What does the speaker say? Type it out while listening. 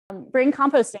bring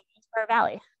composting into our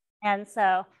valley. And so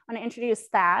I want to introduce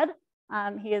Thad.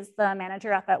 He is the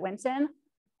manager up at Winton,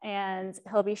 and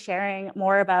he'll be sharing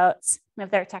more about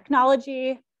their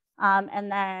technology.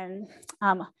 And then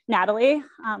Natalie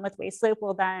with Waste Loop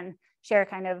will then share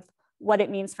kind of what it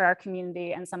means for our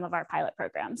community and some of our pilot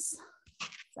programs.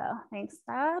 So thanks,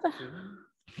 Thad.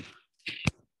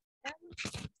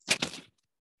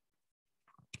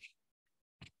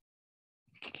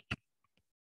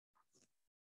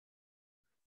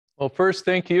 Well, first,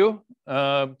 thank you.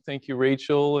 Thank you,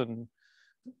 Rachel and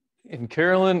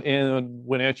Carolyn and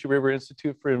Wenatchee River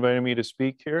Institute for inviting me to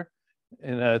speak here.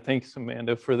 And thanks,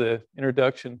 Amanda, for the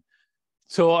introduction.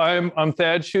 So I'm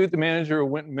Thad Schutt, the manager of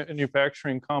Winton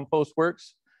Manufacturing Compost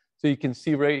Works. So you can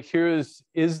see right here is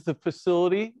the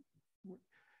facility.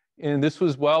 And this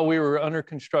was while we were under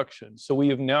construction. So we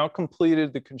have now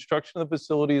completed the construction of the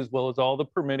facility as well as all the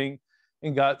permitting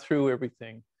and got through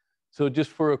everything. So just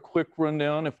for a quick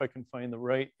rundown, if I can find the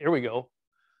right, here we go.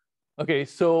 Okay,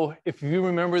 so if you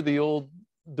remember the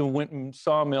Winton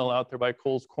sawmill out there by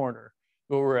Cole's Corner,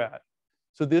 where we're at.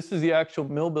 So this is the actual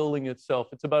mill building itself.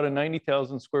 It's about a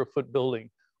 90,000 square foot building.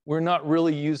 We're not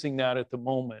really using that at the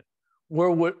moment.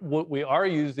 What we are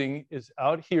using is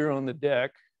out here on the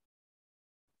deck,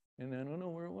 and I don't know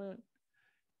where it went.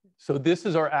 So this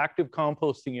is our active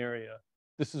composting area.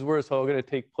 This is where it's all going to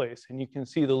take place. And you can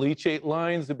see the leachate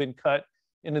lines have been cut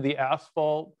into the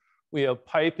asphalt. We have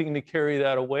piping to carry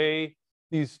that away.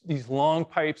 These long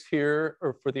pipes here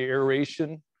are for the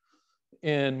aeration.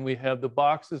 And we have the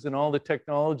boxes and all the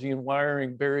technology and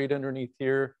wiring buried underneath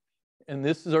here. And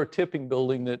this is our tipping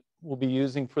building that we'll be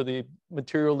using for the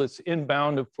material that's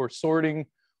inbound for sorting,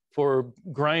 for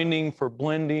grinding, for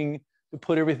blending, to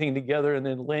put everything together and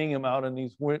then laying them out in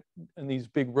these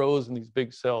big rows and these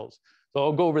big cells. So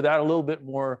I'll go over that a little bit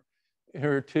more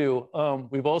here too.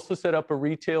 We've also set up a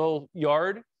retail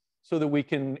yard so that we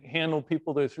can handle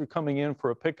people that are coming in for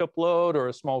a pickup load or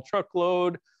a small truck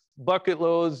load, bucket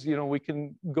loads. You know, we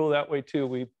can go that way too.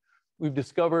 We've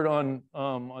discovered on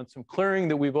some clearing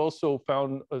that we've also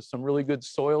found some really good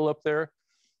soil up there,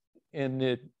 and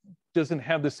it doesn't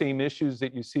have the same issues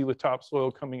that you see with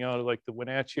topsoil coming out of like the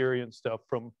Wenatchee area and stuff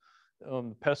from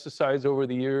pesticides over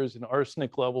the years and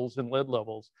arsenic levels and lead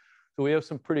levels. So we have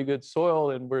some pretty good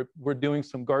soil, and we're doing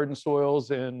some garden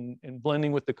soils and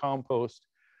blending with the compost.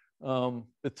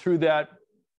 But through the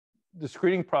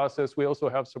screening process, we also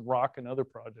have some rock and other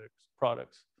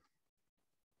products.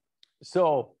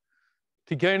 So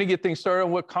to kind of get things started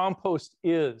on what compost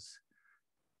is,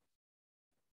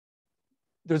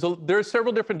 there are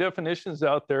several different definitions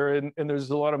out there, and there's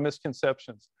a lot of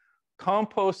misconceptions.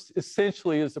 Compost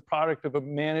essentially is the product of a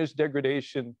managed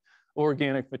degradation of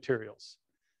organic materials.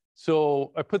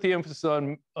 So I put the emphasis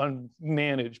on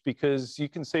managed because you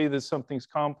can say that something's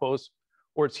compost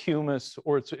or it's humus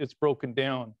or it's broken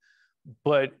down,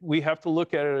 but we have to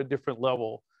look at it at a different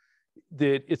level.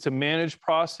 That it's a managed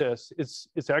process.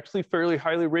 It's actually fairly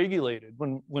highly regulated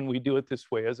when we do it this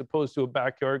way, as opposed to a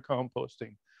backyard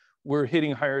composting. We're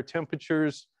hitting higher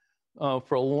temperatures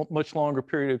for a much longer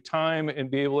period of time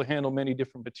and be able to handle many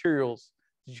different materials.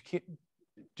 You can't,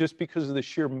 just because of the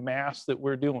sheer mass that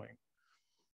we're doing.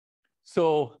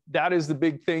 So that is the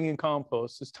big thing in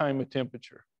compost, is time and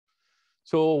temperature.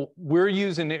 So we're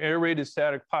using the aerated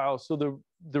static pile. So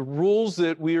the rules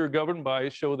that we are governed by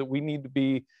show that we need to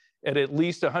be at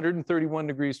least 131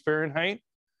 degrees Fahrenheit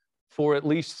for at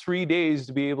least 3 days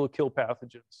to be able to kill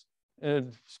pathogens,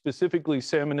 and specifically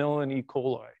Salmonella and E.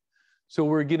 coli. So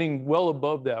we're getting well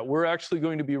above that. We're actually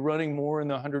going to be running more in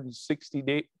the 160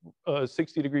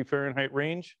 degree Fahrenheit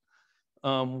range.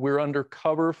 We're under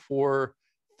cover for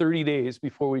 30 days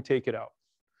before we take it out.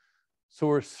 So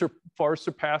we're far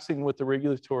surpassing what the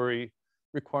regulatory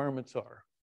requirements are.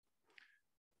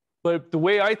 But the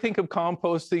way I think of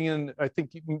composting, and I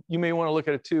think you may want to look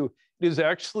at it too, it is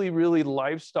actually really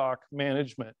livestock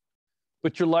management.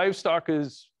 But your livestock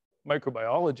is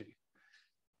microbiology.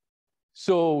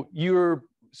 So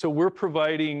we're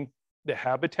providing the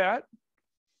habitat,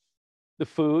 the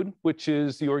food, which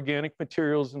is the organic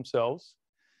materials themselves.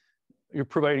 You're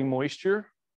providing moisture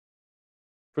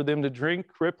for them to drink,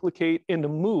 replicate, and to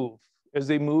move as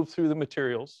they move through the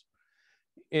materials.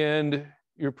 And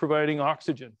you're providing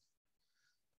oxygen.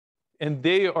 And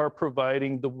they are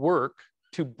providing the work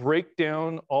to break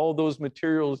down all those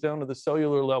materials down to the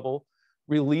cellular level,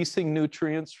 releasing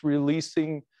nutrients,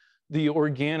 releasing the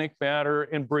organic matter,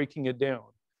 and breaking it down.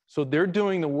 So they're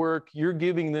doing the work, you're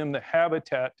giving them the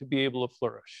habitat to be able to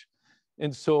flourish.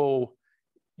 And so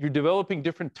you're developing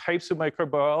different types of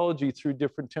microbiology through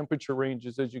different temperature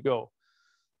ranges as you go.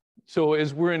 So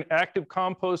as we're in active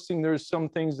composting, there's some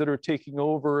things that are taking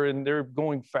over and they're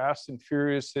going fast and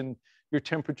furious and your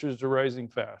temperatures are rising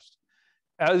fast.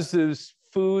 As those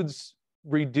foods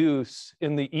reduce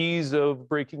in the ease of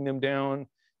breaking them down,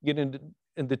 and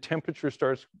the temperature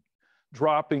starts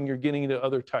dropping, you're getting into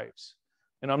other types.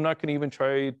 And I'm not going to even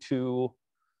try to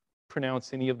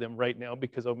pronounce any of them right now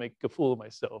because I'll make a fool of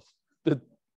myself. But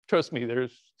trust me,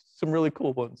 there's some really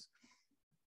cool ones.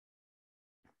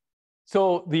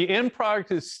 So the end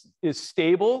product is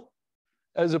stable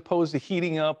as opposed to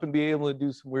heating up and being able to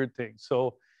do some weird things.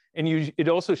 So, and it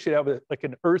also should have like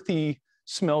an earthy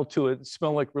smell to it,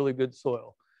 smell like really good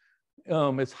soil.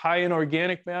 It's high in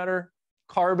organic matter,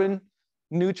 carbon,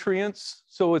 nutrients.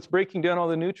 So it's breaking down all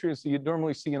the nutrients that you'd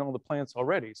normally see in all the plants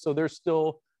already. So they're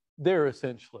still there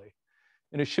essentially.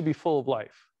 And it should be full of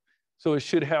life. So it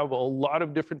should have a lot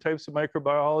of different types of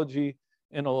microbiology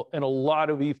and a lot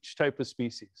of each type of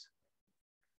species.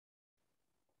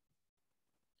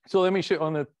 So let me show you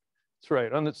on the, that's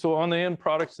right, so on the end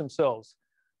products themselves.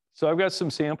 So I've got some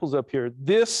samples up here.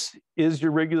 This is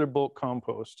your regular bulk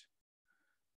compost.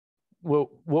 What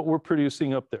we're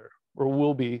producing up there, or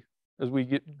will be as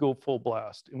we go full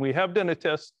blast. And we have done a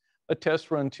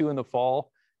test run too in the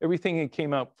fall. Everything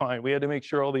came out fine. We had to make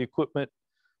sure all the equipment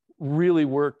really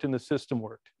worked and the system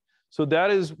worked. So that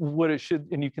is what it should,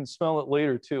 and you can smell it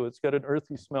later too. It's got an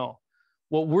earthy smell.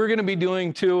 What we're gonna be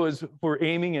doing too is we're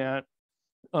aiming at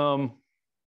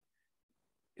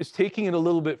is taking it a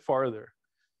little bit farther.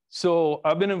 So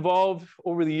I've been involved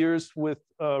over the years with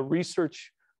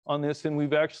research on this, and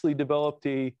we've actually developed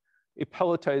a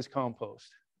pelletized compost,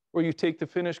 where you take the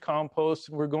finished compost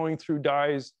and we're going through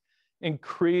dyes and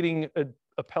creating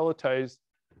a pelletized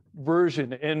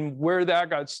version. And where that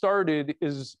got started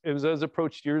is it was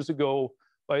approached years ago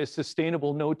by a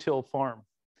sustainable no-till farm.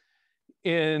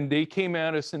 And they came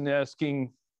at us and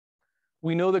asking,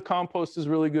 we know the compost is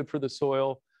really good for the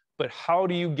soil, but how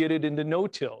do you get it into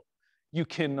no-till? You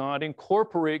cannot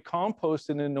incorporate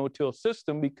compost in a no-till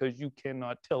system because you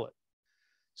cannot till it.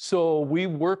 So we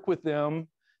worked with them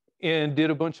and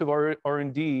did a bunch of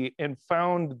R&D and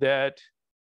found that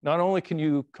not only can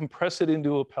you compress it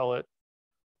into a pellet,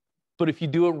 but if you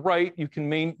do it right, you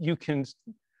can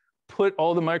put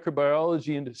all the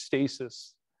microbiology into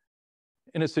stasis.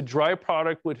 And it's a dry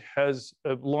product which has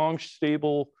a long,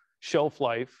 stable shelf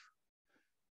life,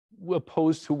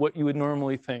 opposed to what you would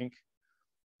normally think.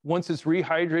 Once it's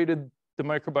rehydrated, the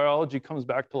microbiology comes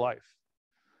back to life.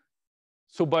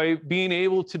 So by being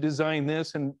able to design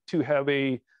this and to have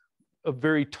a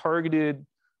very targeted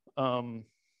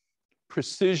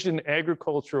precision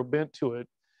agricultural bent to it,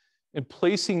 and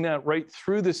placing that right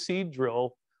through the seed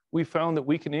drill, we found that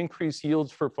we can increase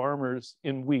yields for farmers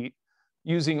in wheat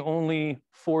using only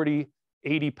 40,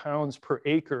 80 pounds per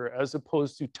acre as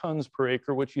opposed to tons per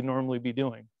acre, which you normally be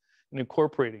doing, and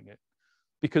incorporating it,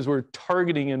 because we're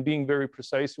targeting and being very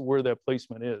precise where that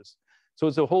placement is. So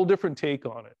it's a whole different take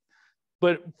on it.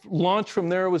 But launched from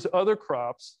there was other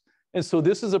crops. And so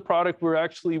this is a product we're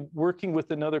actually working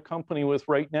with another company with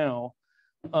right now.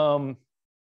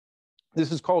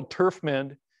 This is called Turf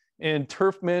Mend, and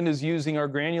Turf Mend is using our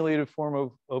granulated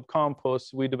form of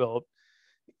compost we developed.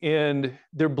 And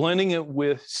they're blending it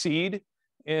with seed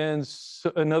and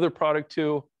another product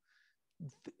too.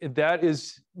 That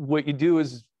is what you do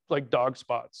is like dog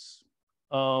spots,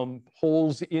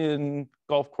 holes in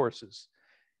golf courses.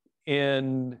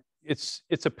 And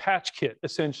it's a patch kit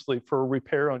essentially for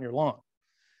repair on your lawn.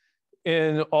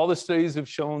 And all the studies have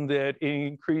shown that it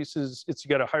increases, it's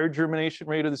got a higher germination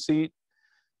rate of the seed,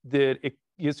 that it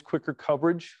gets quicker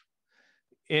coverage.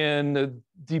 And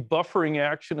the buffering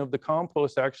action of the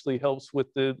compost actually helps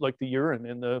with the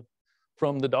urine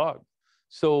from the dog.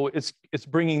 So it's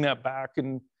bringing that back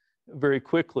and very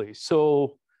quickly.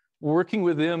 So working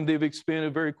with them, they've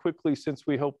expanded very quickly since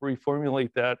we helped reformulate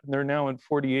that. And they're now in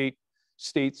 48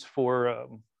 states for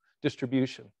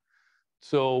distribution.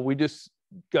 So we just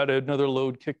got another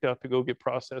load kicked out to go get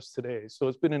processed today. So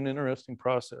it's been an interesting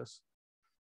process.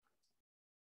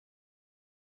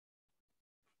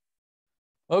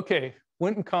 Okay,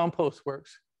 Winton Compost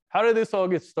Works. How did this all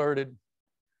get started?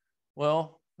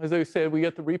 Well, as I said, we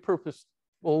got the repurposed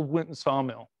old Winton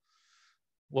sawmill.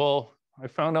 Well, I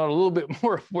found out a little bit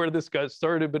more of where this got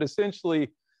started, but essentially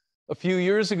a few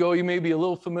years ago, you may be a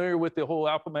little familiar with the whole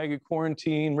apple maggot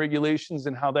quarantine regulations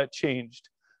and how that changed.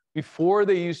 Before,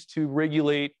 they used to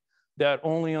regulate that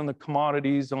only on the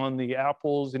commodities, on the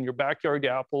apples and your backyard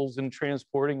apples and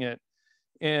transporting it.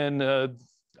 And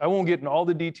I won't get into all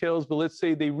the details, but let's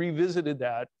say they revisited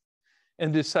that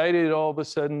and decided all of a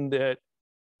sudden that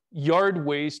yard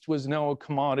waste was now a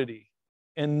commodity,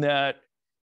 and that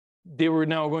they were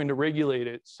now going to regulate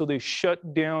it. So they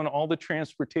shut down all the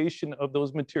transportation of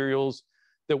those materials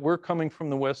that were coming from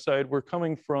the west side, were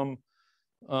coming from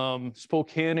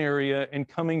Spokane area and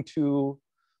coming to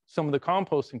some of the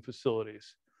composting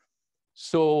facilities.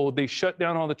 So they shut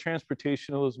down all the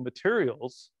transportation of those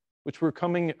materials, which were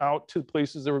coming out to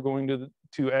places that were going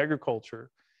to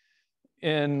agriculture,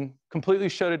 and completely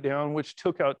shut it down, which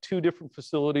took out 2 different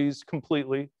facilities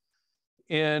completely.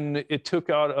 And it took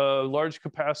out a large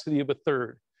capacity of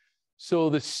 1/3. So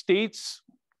the state's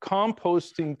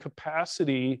composting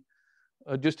capacity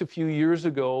just a few years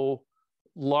ago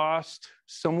lost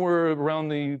somewhere around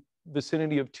the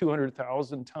vicinity of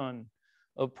 200,000 ton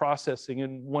of processing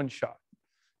in one shot,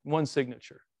 one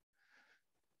signature.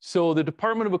 So the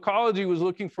Department of Ecology was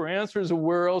looking for answers of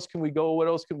where else can we go, what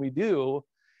else can we do?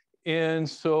 And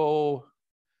so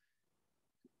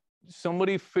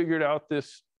somebody figured out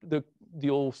the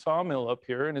old sawmill up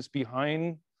here, and it's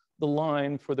behind the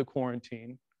line for the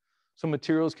quarantine. So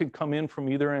materials can come in from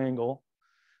either angle.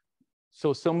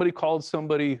 So somebody called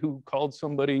somebody who called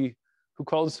somebody who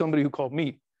called somebody who called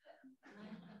me.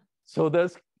 So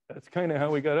that's kind of how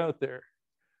we got out there.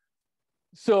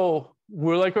 So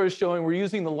we're, like I was showing, we're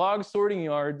using the log sorting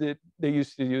yard that they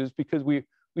used to use, because we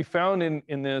found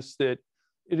in this that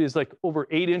it is like over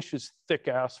 8 inches thick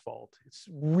asphalt. It's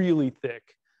really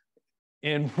thick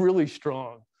and really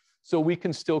strong. So we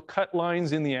can still cut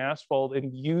lines in the asphalt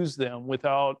and use them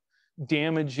without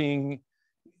damaging,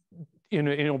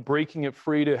 breaking it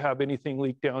free to have anything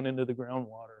leak down into the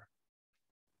groundwater.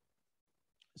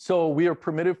 So we are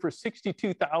permitted for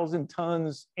 62,000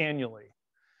 tons annually.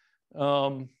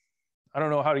 I don't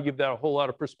know how to give that a whole lot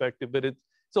of perspective, but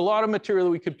it's a lot of material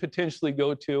that we could potentially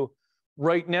go to.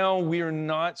 Right now, we are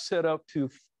not set up to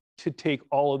take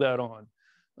all of that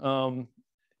on.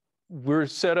 We're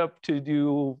set up to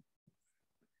do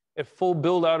a full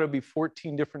build out of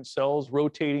 14 different cells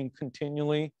rotating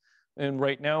continually. And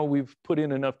right now we've put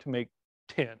in enough to make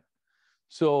 10.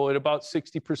 So at about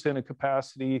 60% of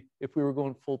capacity if we were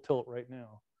going full tilt right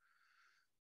now.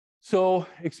 So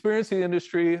experience in the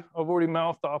industry, I've already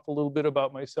mouthed off a little bit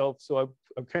about myself. So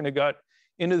I've kind of got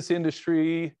into this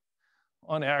industry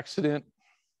on accident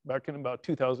back in about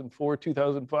 2004,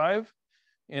 2005.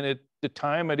 And at the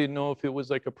time, I didn't know if it was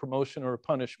like a promotion or a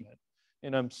punishment.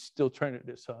 And I'm still trying to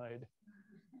decide.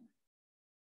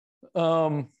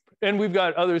 And we've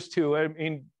got others too. I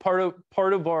mean, part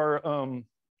of our,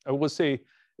 I will say,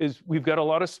 is we've got a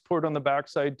lot of support on the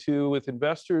backside too with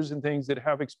investors and things that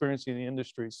have experience in the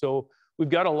industry. So we've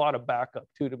got a lot of backup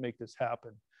too to make this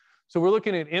happen. So we're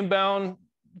looking at inbound,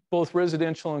 both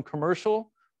residential and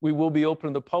commercial. We will be open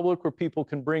to the public where people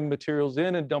can bring materials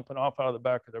in and dump it off out of the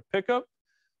back of their pickup.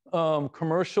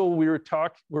 Commercial,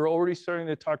 we're already starting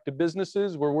to talk to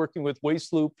businesses. We're working with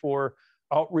Waste Loop for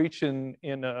outreach and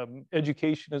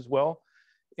education as well,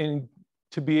 and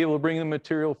to be able to bring the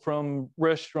material from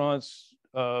restaurants,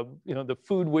 the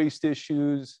food waste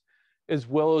issues, as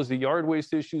well as the yard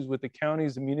waste issues with the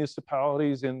counties, the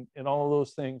municipalities, and all of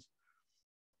those things.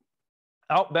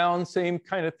 Outbound, same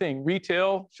kind of thing.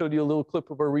 Retail, showed you a little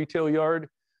clip of our retail yard,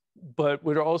 but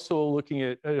we're also looking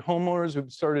at homeowners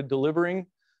who've started delivering.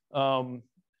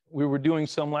 We were doing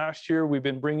some last year. We've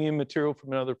been bringing in material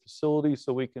from another facility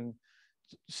so we can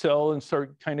sell and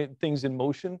start kind of things in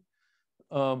motion.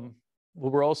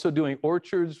 We're also doing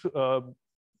orchards,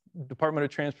 Department of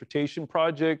Transportation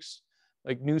projects,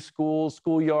 like new schools,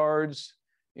 schoolyards,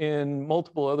 and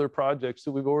multiple other projects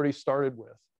that we've already started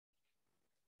with.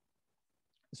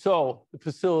 So the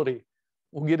facility,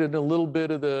 we'll get into a little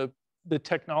bit of the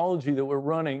technology that we're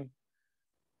running.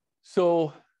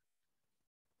 So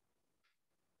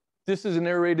this is an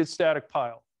aerated static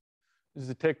pile. This is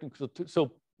a technical,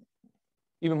 so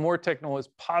even more technical is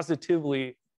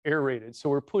positively aerated. So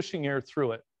we're pushing air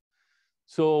through it.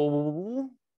 So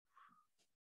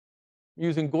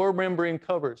using Gore membrane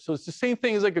covers. So it's the same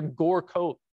thing as like a Gore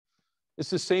coat. It's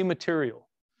the same material.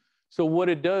 So what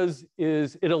it does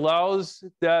is it allows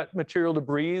that material to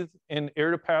breathe and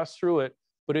air to pass through it,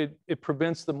 but it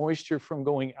prevents the moisture from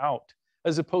going out.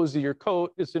 As opposed to your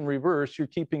coat, it's in reverse. You're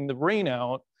keeping the rain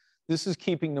out. This is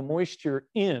keeping the moisture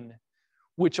in,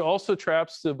 which also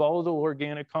traps the volatile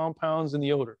organic compounds and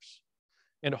the odors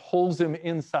and holds them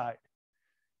inside.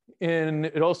 And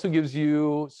it also gives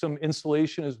you some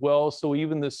insulation as well. So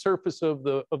even the surface of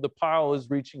the pile is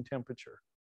reaching temperature.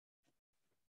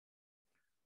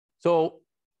 So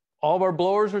all of our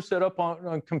blowers are set up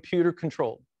on computer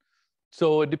controlled.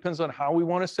 So it depends on how we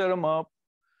want to set them up,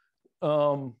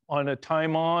 on a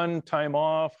time on, time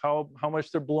off, how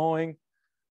much they're blowing.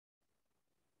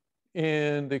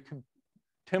 And they can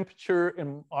temperature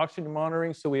and oxygen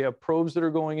monitoring. So we have probes that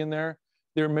are going in there.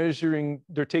 They're measuring,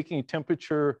 they're taking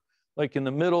temperature like in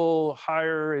the middle,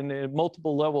 higher, and at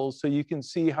multiple levels, so you can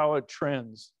see how it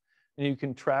trends and you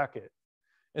can track it.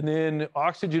 And then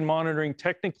oxygen monitoring,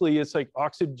 technically it's like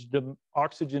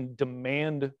oxygen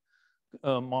demand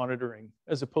monitoring,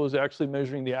 as opposed to actually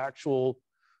measuring the actual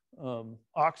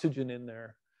oxygen in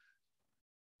there.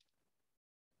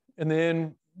 And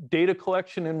then data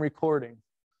collection and recording.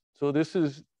 So this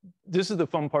is the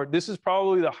fun part. This is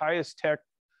probably the highest tech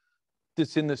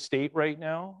that's in the state right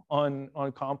now on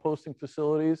composting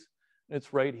facilities.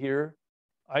 It's right here.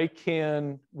 I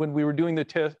can, when we were doing the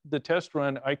test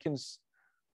run, I can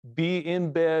be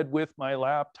in bed with my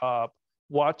laptop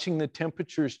watching the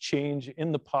temperatures change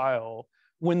in the pile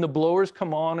when the blowers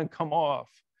come on and come off.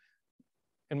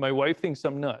 And my wife thinks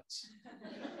I'm nuts.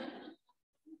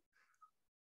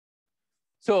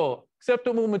 So,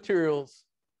 acceptable materials.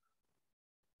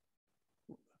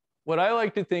 What I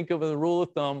like to think of as a rule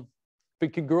of thumb, if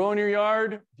it can grow in your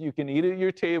yard, if you can eat it at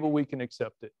your table, we can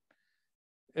accept it.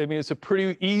 I mean, it's a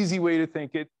pretty easy way to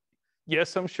think it.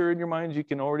 Yes, I'm sure in your mind you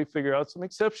can already figure out some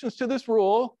exceptions to this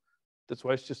rule. That's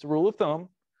why it's just a rule of thumb.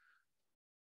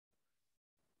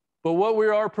 But what we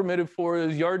are permitted for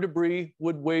is yard debris,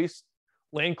 wood waste,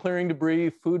 land clearing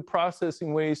debris, food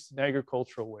processing waste, and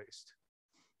agricultural waste.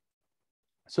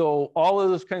 So all of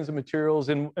those kinds of materials,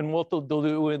 and what they'll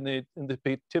do in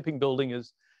the tipping building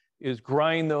is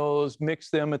grind those, mix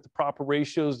them at the proper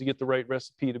ratios to get the right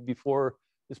recipe before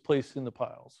it's placed in the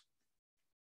piles.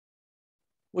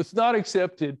 What's not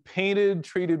accepted: painted,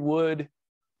 treated wood,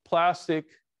 plastic,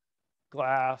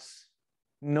 glass,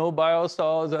 no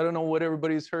biosolids. I don't know what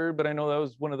everybody's heard, but I know that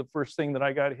was one of the first things that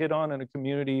I got hit on in a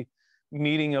community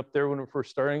meeting up there when we were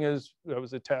first starting. Is I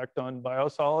was attacked on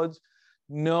biosolids.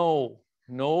 No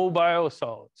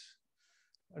biosolids.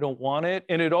 I don't want it.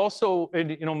 And it also,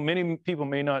 and you know, many people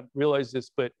may not realize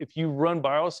this, but if you run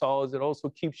biosolids, it also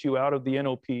keeps you out of the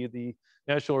NOP, the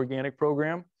National Organic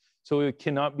Program. So it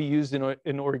cannot be used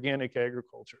in organic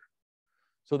agriculture.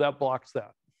 So that blocks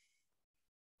that.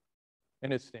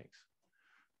 And it stinks.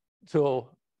 So,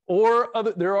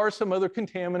 there are some other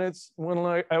contaminants.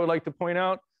 One I would like to point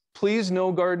out, please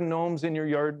no garden gnomes in your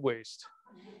yard waste.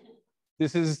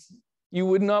 This is, you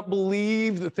would not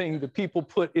believe the thing that people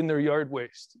put in their yard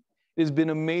waste. It has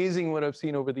been amazing what I've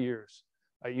seen over the years.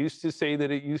 I used to say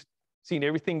that seen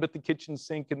everything but the kitchen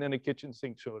sink, and then a kitchen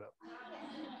sink showed up.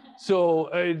 So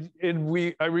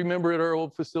I remember at our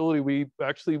old facility, we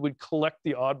actually would collect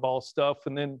the oddball stuff,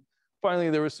 and then finally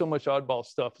there was so much oddball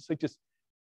stuff. It's like, just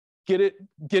get it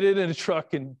in a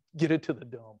truck and get it to the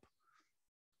dump.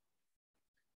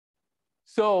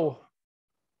 So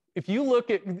if you look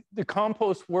at the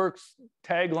Compost Works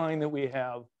tagline that we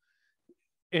have,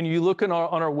 and you look on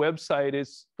our website,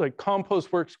 it's like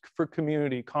Compost Works for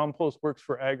community, Compost Works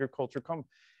for agriculture.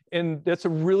 And that's a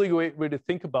really great way to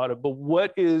think about it. But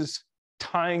what is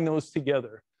tying those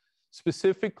together?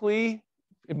 Specifically,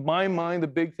 in my mind, the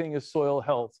big thing is soil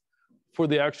health for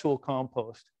the actual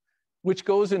compost, which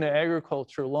goes into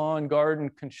agriculture, lawn, garden,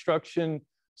 construction,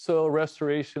 soil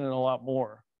restoration, and a lot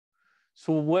more.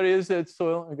 So what is that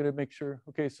soil? I'm gonna make sure.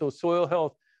 Okay, so soil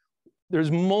health,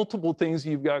 there's multiple things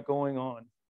you've got going on.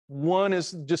 One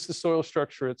is just the soil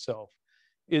structure itself.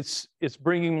 It's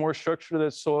bringing more structure to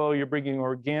that soil. You're bringing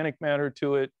organic matter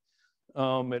to it.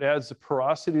 It adds the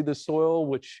porosity of the soil,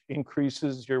 which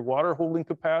increases your water holding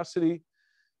capacity.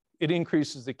 It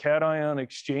increases the cation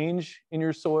exchange in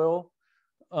your soil.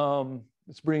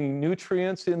 It's bringing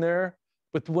nutrients in there.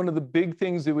 But one of the big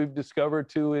things that we've discovered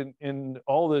too in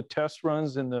all the test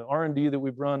runs and the R&D that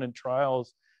we've run in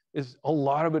trials is a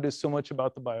lot of it is so much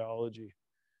about the biology.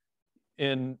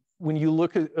 And when you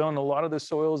look at on a lot of the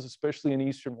soils, especially in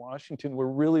Eastern Washington, we're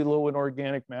really low in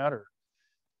organic matter.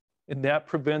 And that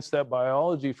prevents that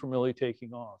biology from really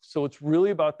taking off. So it's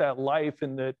really about that life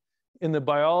and that in the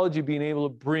biology being able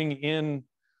to bring in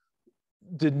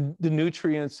the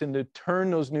nutrients and to turn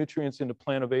those nutrients into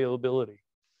plant availability.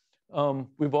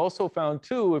 We've also found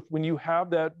too, when you have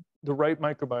the right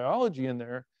microbiology in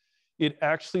there, it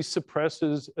actually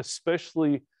suppresses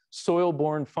especially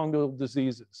soil-borne fungal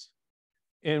diseases.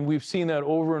 And we've seen that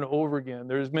over and over again.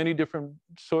 There's many different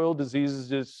soil diseases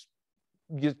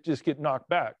just get knocked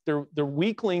back. They're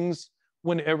weaklings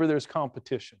whenever there's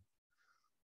competition.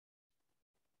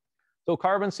 So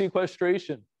carbon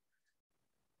sequestration.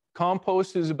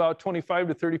 Compost is about 25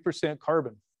 to 30%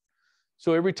 carbon.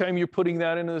 So every time you're putting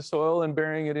that into the soil and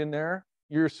burying it in there,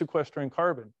 you're sequestering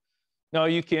carbon. Now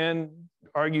you can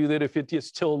argue that if it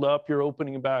gets tilled up, you're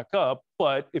opening it back up.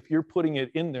 But if you're putting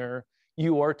it in there,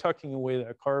 you are tucking away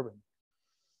that carbon.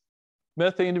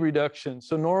 Methane reduction.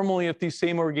 So normally if these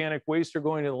same organic wastes are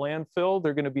going to the landfill,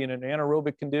 they're going to be in an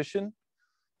anaerobic condition.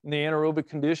 And the anaerobic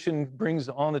condition brings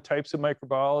on the types of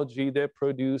microbiology that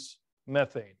produce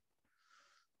methane.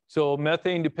 So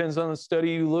methane depends on the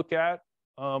study you look at.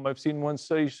 I've seen one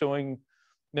study showing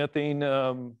methane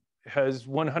has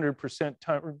 100%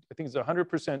 time, I think it's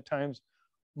 100% times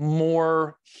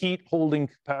more heat holding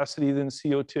capacity than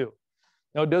CO2.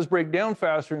 Now it does break down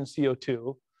faster than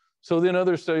CO2. So then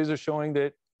other studies are showing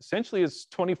that essentially it's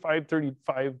 25,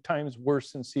 35 times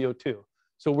worse than CO2.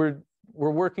 So we're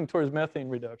working towards methane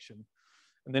reduction.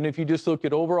 And then if you just look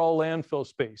at overall landfill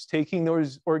space, taking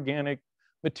those organic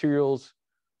materials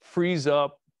frees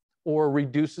up or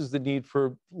reduces the need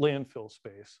for landfill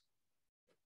space.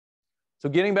 So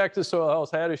getting back to soil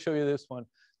health, I had to show you this one.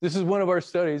 This is one of our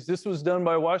studies. This was done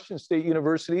by Washington State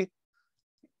University.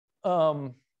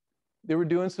 They were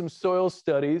doing some soil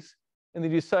studies and they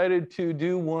decided to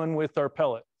do one with our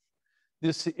pellet.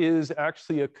 This is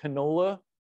actually a canola.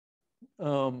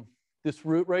 This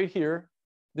root right here,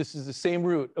 this is the same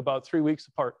root about 3 weeks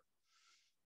apart.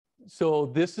 So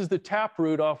this is the tap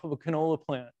root off of a canola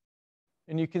plant.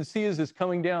 And you can see as it's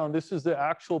coming down, this is the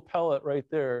actual pellet right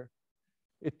there.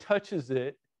 It touches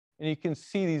it, and you can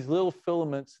see these little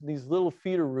filaments, these little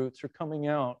feeder roots are coming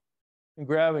out and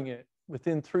grabbing it.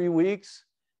 Within 3 weeks,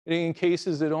 it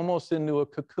encases it almost into a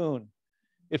cocoon.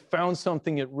 It found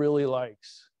something it really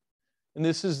likes. And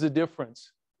this is the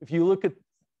difference. If you look at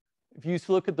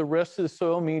the rest of the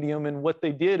soil medium, and what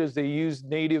they did is they used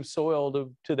native soil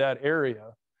to that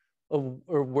area of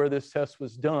where this test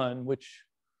was done, which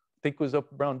I think was up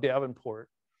around Davenport.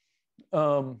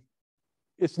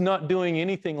 It's not doing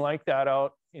anything like that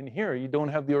out in here. You don't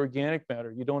have the organic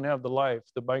matter. You don't have the life,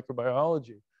 the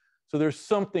microbiology. So there's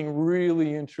something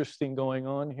really interesting going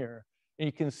on here. And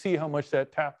you can see how much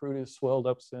that taproot has swelled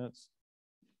up since.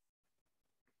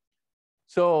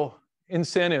 So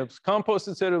incentives. Compost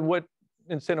incentive, what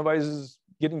incentivizes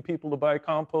getting people to buy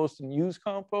compost and use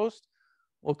compost?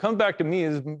 Well, come back to me,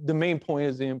 is the main point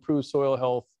is the improved soil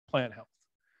health, plant health.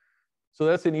 So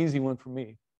that's an easy one for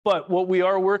me. But what we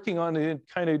are working on to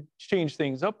kind of change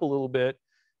things up a little bit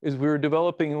is we're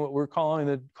developing what we're calling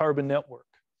the carbon network.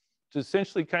 It's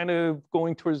essentially kind of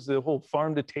going towards the whole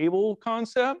farm to table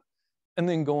concept and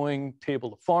then going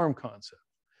table to farm concept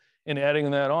and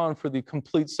adding that on for the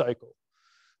complete cycle.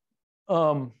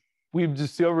 We've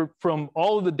discovered from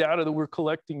all of the data that we're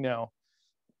collecting now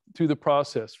through the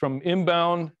process, from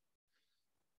inbound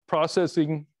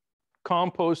processing,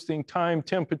 composting, time,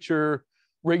 temperature,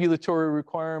 regulatory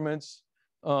requirements,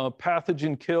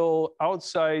 pathogen kill,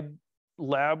 outside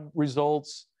lab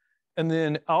results, and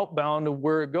then outbound of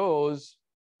where it goes,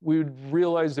 we would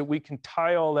realize that we can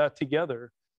tie all that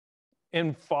together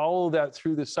and follow that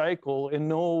through the cycle and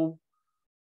know,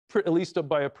 at least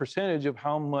by a percentage, of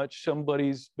how much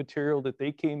somebody's material that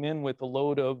they came in with a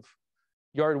load of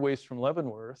yard waste from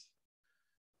Leavenworth,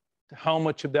 how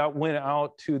much of that went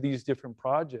out to these different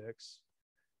projects.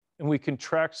 And we can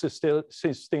track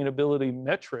sustainability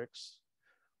metrics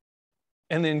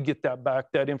and then get that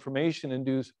back, that information, and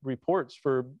do reports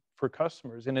for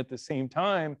customers. And at the same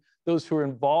time, those who are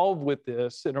involved with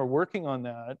this and are working on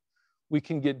that, we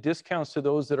can get discounts to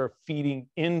those that are feeding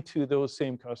into those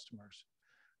same customers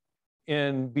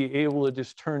and be able to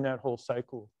just turn that whole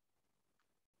cycle.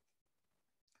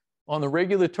 On the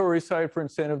regulatory side for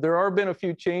incentive, there have been a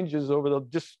few changes over the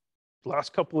just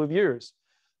last couple of years.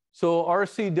 So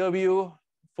RCW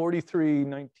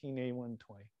 4319A120.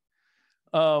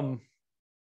 I'm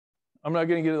not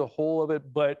going to get into the whole of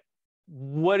it, but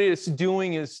what it's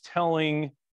doing is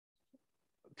telling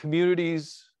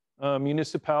communities,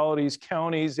 municipalities,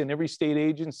 counties, and every state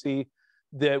agency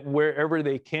that wherever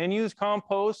they can use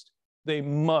compost, they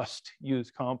must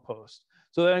use compost.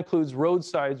 So that includes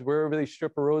roadsides, wherever they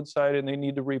strip a roadside and they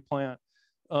need to replant,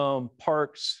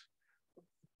 parks,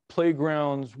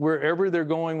 playgrounds, wherever they're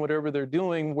going, whatever they're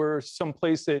doing, where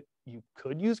someplace that you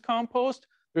could use compost,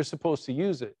 they're supposed to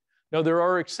use it. Now, there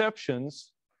are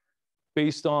exceptions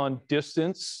based on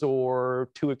distance or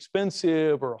too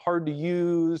expensive or hard to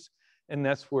use, and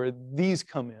that's where these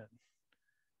come in,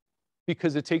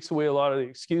 because it takes away a lot of the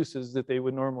excuses that they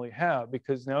would normally have,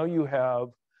 because now you have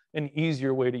an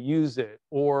easier way to use it,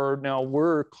 or now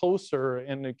we're closer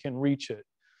and it can reach it.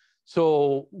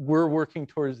 So we're working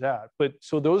towards that. But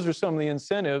so those are some of the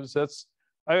incentives. That's,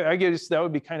 I guess that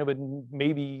would be kind of a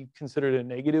maybe considered a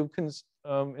negative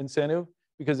incentive,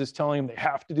 because it's telling them they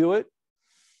have to do it.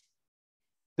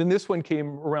 Then this one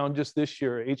came around just this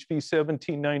year, HB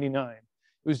 1799. It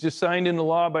was just signed into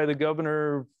law by the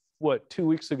governor, what, 2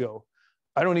 weeks ago.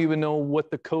 I don't even know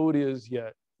what the code is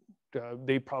yet.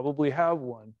 They probably have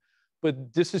one.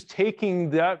 But this is taking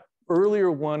that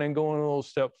earlier one and going a little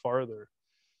step farther.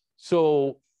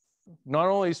 So not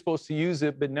only are you supposed to use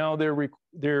it, but now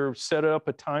they're set up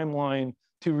a timeline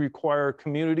to require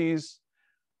communities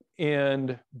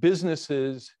and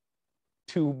businesses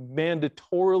to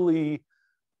mandatorily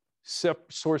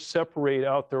separate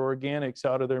out their organics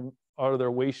out of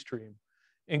their waste stream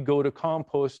and go to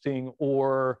composting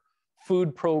or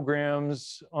food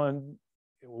programs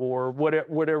or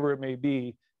whatever it may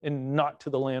be, and not to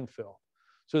the landfill.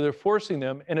 So they're forcing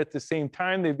them, and at the same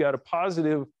time, they've got a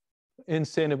positive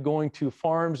incentive going to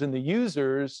farms and the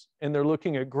users, and they're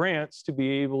looking at grants to be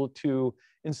able to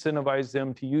incentivize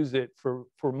them to use it for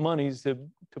monies to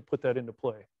put that into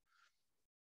play.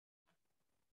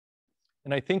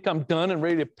 And I think I'm done and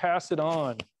ready to pass it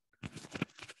on.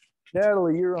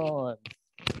 Natalie, you're on.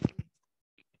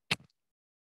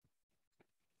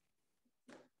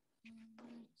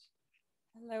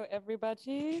 Hello,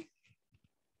 everybody.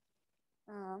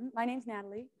 My name's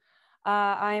Natalie.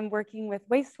 I'm working with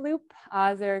Waste Loop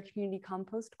as their community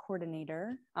compost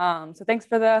coordinator. So thanks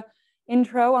for the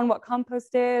intro on what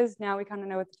compost is. Now we kind of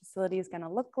know what the facility is going to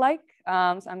look like. So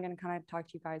I'm going to kind of talk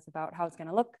to you guys about how it's going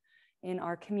to look in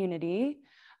our community.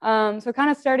 So kind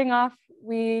of starting off,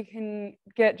 we can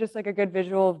get just like a good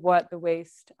visual of what the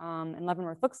waste in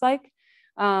Leavenworth looks like.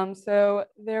 So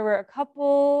there were a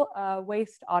couple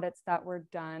waste audits that were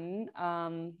done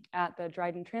at the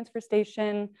Dryden transfer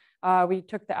station. We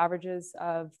took the averages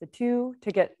of the two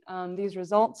to get these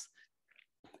results.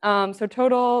 So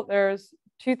total, there's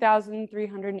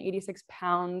 2,386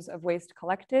 pounds of waste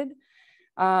collected,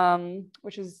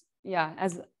 which is, yeah,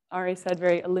 as Ari said,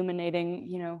 very illuminating,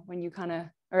 you know, when you kind of,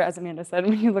 or as Amanda said,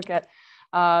 when you look at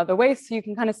the waste, you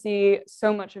can kind of see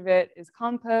so much of it is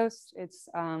compost. It's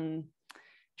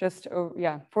just,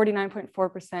 yeah,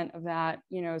 49.4% of that,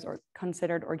 you know, is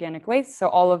considered organic waste. So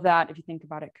all of that, if you think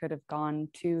about it, could have gone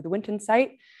to the Winton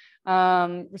site.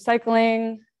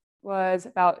 Recycling was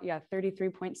about, yeah,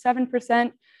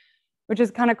 33.7%, which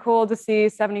is kind of cool to see.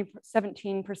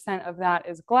 17% of that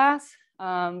is glass.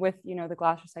 With, you know, the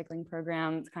glass recycling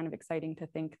program, it's kind of exciting to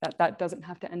think that that doesn't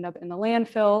have to end up in the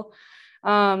landfill.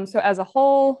 So as a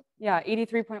whole, yeah,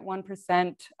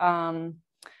 83.1%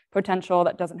 potential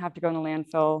that doesn't have to go in the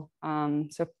landfill.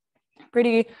 So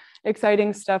pretty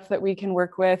exciting stuff that we can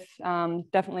work with.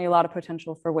 Definitely a lot of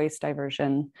potential for waste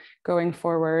diversion going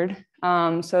forward.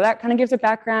 So that kind of gives a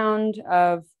background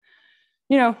of,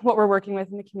 you know, what we're working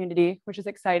with in the community, which is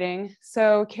exciting.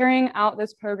 So carrying out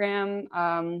this program,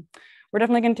 we're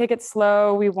definitely going to take it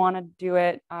slow. We want to do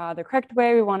it the correct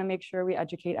way. We want to make sure we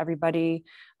educate everybody,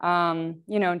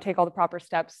 you know, and take all the proper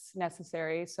steps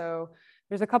necessary. So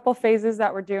there's a couple phases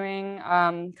that we're doing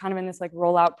kind of in this like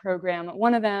rollout program.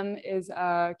 One of them is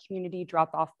community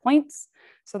drop-off points.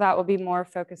 So that will be more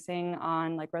focusing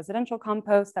on like residential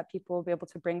compost that people will be able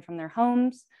to bring from their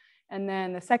homes. And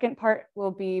then the second part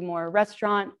will be more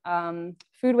restaurant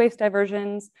food waste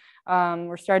diversions.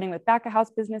 We're starting with back of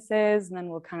house businesses, and then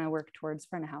we'll kind of work towards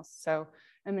front of house. So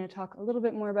I'm going to talk a little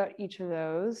bit more about each of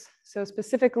those. So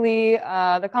specifically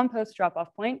the compost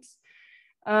drop-off points.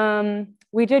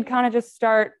 We did kind of just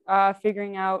start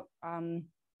figuring out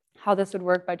how this would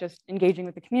work by just engaging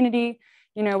with the community.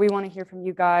 You know, we want to hear from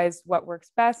you guys what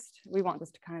works best. We want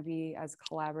this to kind of be as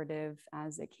collaborative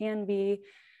as it can be.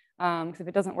 Because if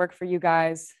it doesn't work for you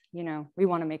guys, you know, we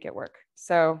want to make it work.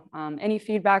 So any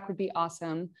feedback would be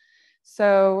awesome.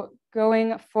 So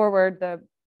going forward, the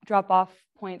drop-off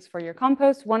points for your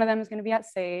compost, one of them is going to be at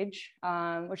Sage,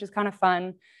 which is kind of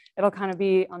fun. It'll kind of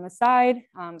be on the side.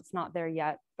 It's not there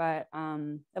yet, but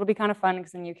it'll be kind of fun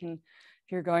because then you can,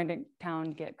 if you're going to town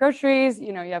to get groceries,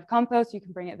 you know, you have compost, you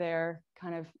can bring it there,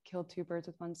 kind of kill two birds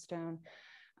with one stone.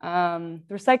 The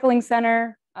recycling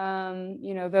center,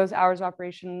 you know, those hours of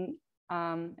operation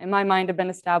in my mind have been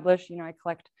established. You know, I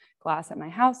collect glass at my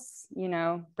house, you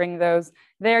know, bring those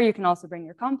there. You can also bring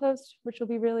your compost, which will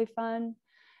be really fun.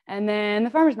 And then the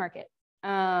farmer's market.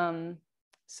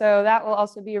 So that will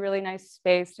also be a really nice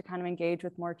space to kind of engage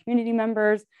with more community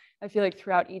members. I feel like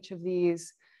throughout each of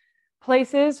these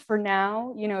places for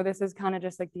now, you know, this is kind of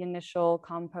just like the initial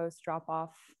compost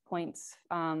drop-off points.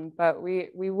 But we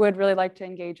would really like to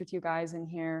engage with you guys and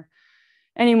hear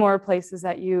any more places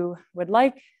that you would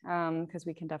like, because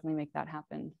we can definitely make that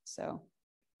happen. So,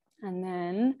 and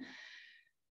then,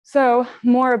 so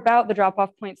more about the drop-off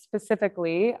points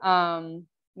specifically.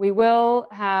 We will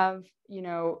have, you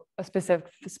know, a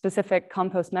specific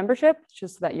compost membership,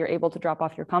 just so that you're able to drop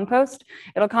off your compost.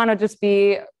 It'll kind of just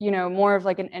be, you know, more of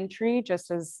like an entry, just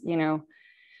as, you know,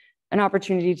 an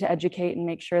opportunity to educate and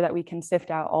make sure that we can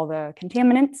sift out all the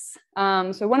contaminants.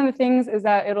 So one of the things is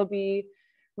that it'll be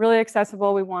really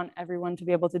accessible. We want everyone to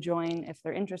be able to join if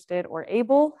they're interested or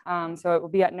able. So it will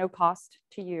be at no cost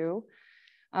to you,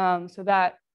 so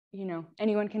that, you know,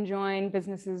 anyone can join,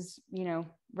 businesses, you know,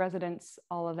 residents,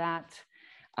 all of that.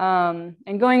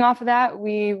 And going off of that,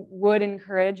 we would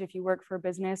encourage, if you work for a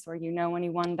business or you know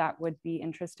anyone that would be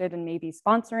interested in maybe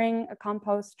sponsoring a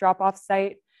compost drop-off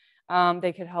site,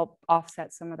 they could help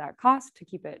offset some of that cost to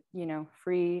keep it, you know,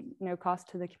 free, no cost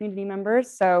to the community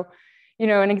members. So, you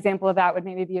know, an example of that would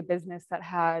maybe be a business that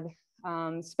had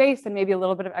space and maybe a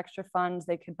little bit of extra funds.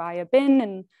 They could buy a bin,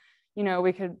 and, you know,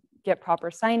 we could get proper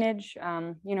signage.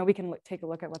 You know, we can take a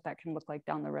look at what that can look like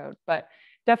down the road, but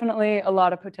definitely a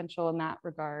lot of potential in that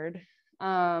regard.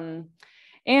 And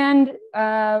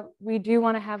we do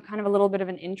want to have kind of a little bit of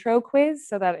an intro quiz,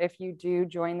 so that if you do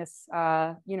join this,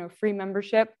 you know, free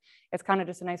membership, it's kind of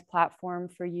just a nice platform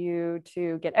for you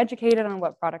to get educated on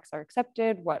what products are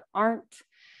accepted, what aren't.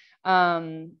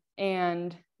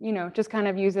 And, you know, just kind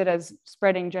of use it as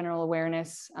spreading general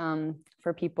awareness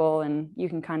for people, and you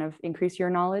can kind of increase your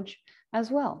knowledge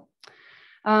as well.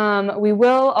 We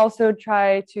will also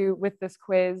try to, with this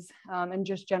quiz and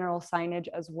just general signage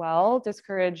as well,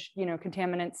 discourage, you know,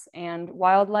 contaminants and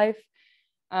wildlife.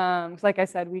 Like I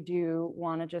said, we do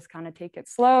want to just kind of take it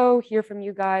slow, hear from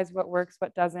you guys, what works,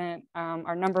 what doesn't.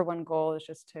 Our number one goal is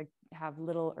just to have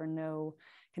little or no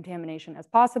contamination as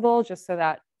possible, just so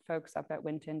that folks up at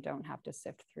Winton don't have to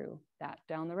sift through that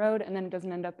down the road, and then it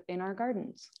doesn't end up in our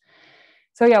gardens.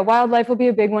 So yeah, wildlife will be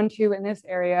a big one too in this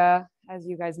area. As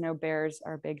you guys know, bears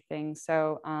are a big thing.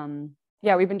 So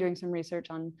yeah, we've been doing some research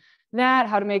on that,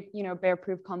 how to make, you know,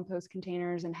 bear-proof compost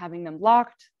containers and having them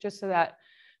locked, just so that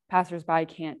passersby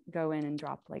can't go in and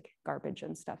drop like garbage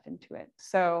and stuff into it.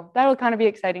 So that'll kind of be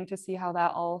exciting to see how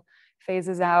that all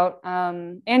phases out.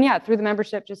 And yeah, through the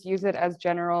membership, just use it as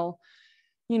general,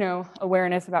 you know,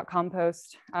 awareness about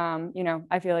compost. You know,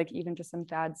 I feel like even just some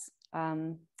Thad's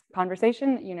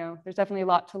conversation, you know, there's definitely a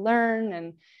lot to learn,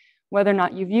 and whether or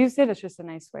not you've used it, it's just a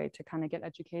nice way to kind of get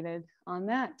educated on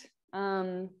that.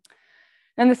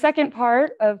 And the second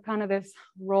part of kind of this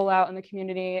rollout in the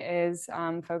community is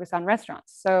focus on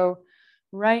restaurants. So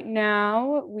right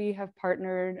now we have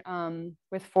partnered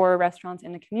with 4 restaurants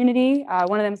in the community.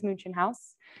 One of them is Moochin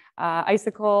House,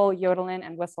 Icicle, Yodelin,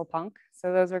 and Whistle Punk.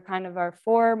 So those are kind of our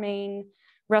 4 main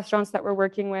restaurants that we're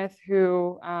working with,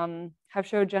 who have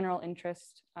showed general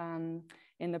interest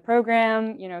in the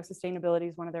program. You know, sustainability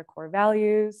is one of their core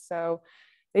values. So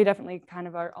they definitely kind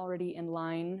of are already in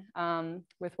line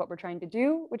with what we're trying to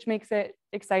do, which makes it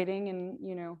exciting and,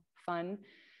 you know, fun.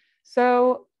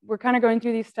 So we're kind of going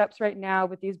through these steps right now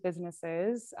with these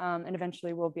businesses, and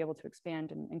eventually we'll be able to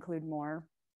expand and include more.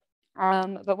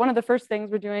 But one of the first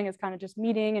things we're doing is kind of just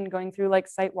meeting and going through like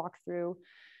site walkthrough,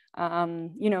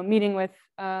 you know, meeting with,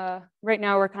 right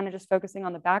now we're kind of just focusing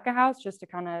on the back of house, just to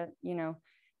kind of, you know,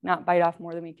 not bite off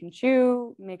more than we can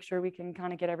chew, make sure we can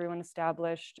kind of get everyone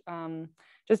established,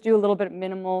 just do a little bit of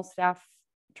minimal staff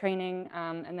training,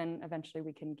 and then eventually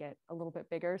we can get a little bit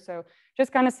bigger. So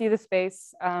just kind of see the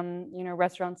space. You know,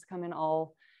 restaurants come in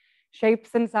all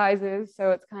shapes and sizes, so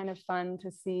it's kind of fun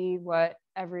to see what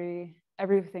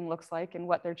everything looks like and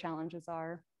what their challenges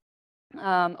are.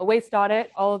 A waste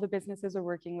audit, all of the businesses we're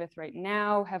working with right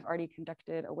now have already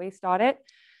conducted a waste audit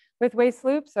with Waste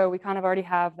Loop. So we kind of already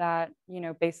have that, you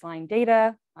know, baseline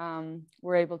data.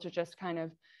 We're able to just kind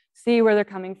of see where they're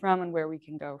coming from and where we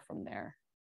can go from there.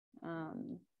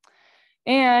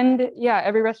 And yeah,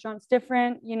 every restaurant's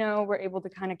different. You know, we're able to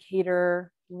kind of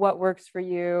cater what works for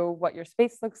you, what your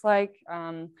space looks like,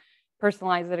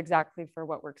 personalize it exactly for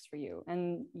what works for you.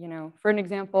 And, you know, for an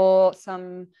example,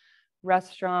 some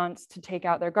restaurants, to take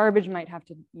out their garbage, might have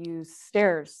to use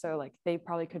stairs. So like they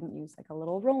probably couldn't use like a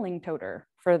little rolling toter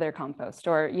for their compost,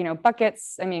 or, you know,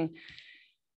 buckets. I mean,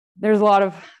 there's a lot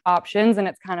of options, and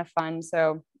it's kind of fun.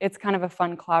 So it's kind of a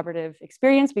fun collaborative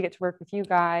experience. We get to work with you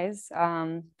guys,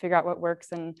 figure out what works.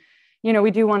 And, you know,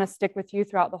 we do want to stick with you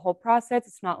throughout the whole process.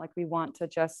 It's not like we want to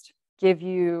just give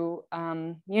you,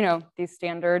 you know, these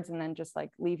standards and then just like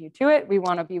leave you to it. We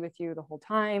want to be with you the whole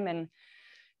time, and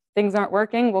things aren't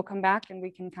working, we'll come back and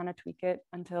we can kind of tweak it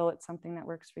until it's something that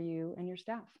works for you and your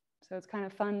staff. So it's kind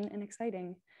of fun and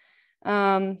exciting.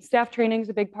 Staff training is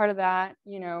a big part of that.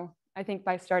 You know, I think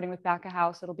by starting with back of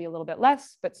house, it'll be a little bit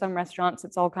less, but some restaurants,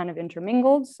 it's all kind of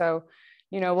intermingled. So,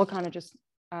 you know, we'll kind of just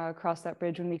cross that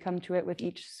bridge when we come to it with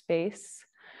each space.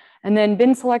 And then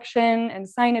bin selection and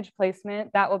signage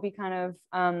placement, that will be kind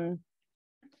of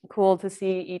cool to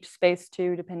see each space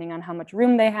too, depending on how much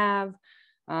room they have.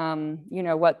 You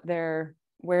know, what their,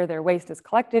 where their waste is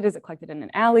collected. Is it collected in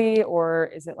an alley, or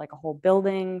is it like a whole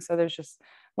building? So there's just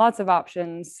lots of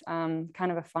options, kind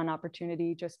of a fun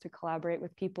opportunity just to collaborate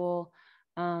with people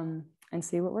and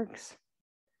see what works.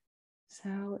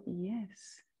 So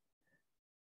yes,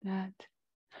 that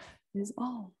is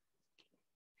all.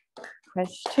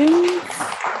 Questions?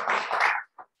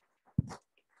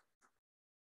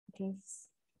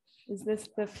 Is this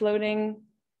the floating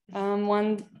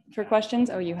one for questions?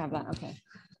 Oh, you have that, okay.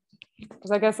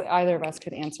 Because I guess either of us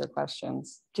could answer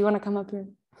questions. Do you want to come up here?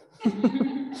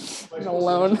 I'm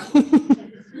alone.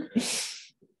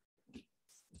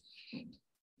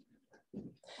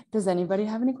 Does anybody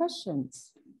have any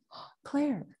questions?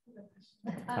 Claire.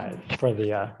 For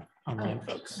the online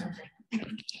folks.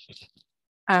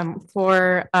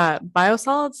 For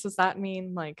biosolids, does that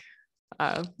mean like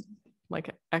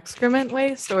excrement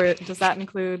waste, or does that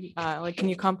include like, can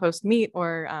you compost meat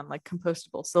or like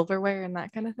compostable silverware and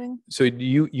that kind of thing? So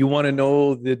you want to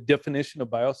know the definition of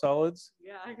biosolids?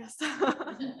 Yeah, I guess so.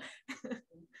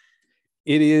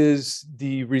 It is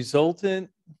the resultant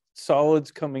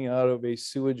solids coming out of a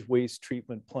sewage waste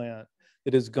treatment plant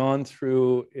that has gone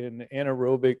through an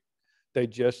anaerobic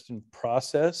digestion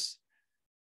process.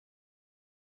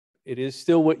 It is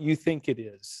still what you think it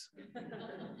is.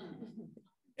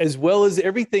 As well as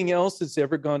everything else that's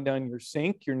ever gone down your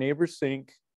sink, your neighbor's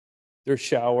sink, their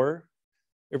shower,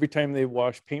 every time they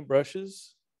wash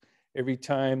paintbrushes, every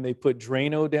time they put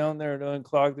Drano down there to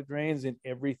unclog the drains, and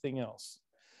everything else.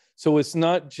 So it's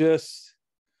not just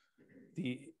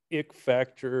the ick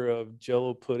factor of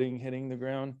Jell-O pudding hitting the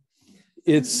ground.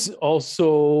 It's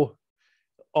also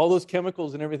all those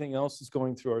chemicals and everything else is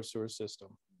going through our sewer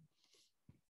system.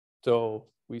 So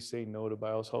we say no to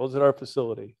biosolids at our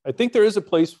facility. I think there is a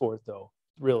place for it though,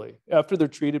 really. After they're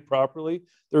treated properly,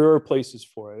 there are places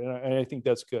for it. And I think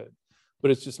that's good, but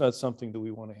it's just not something that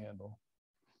we want to handle.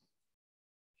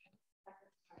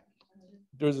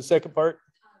 There's a second part.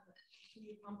 Can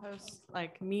you compost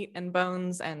like meat and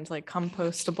bones and like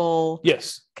compostable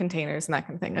Yes. containers and that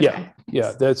kind of thing? Okay.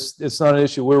 Yeah, it's not an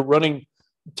issue. We're running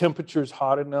temperatures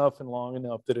hot enough and long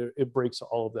enough that it breaks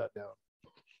all of that down.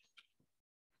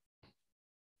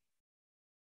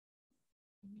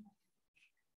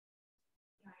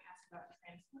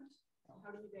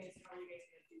 How are you guys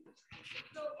going to do the transport?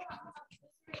 So,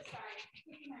 sorry,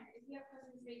 if you have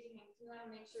questions, raise your hand. We want to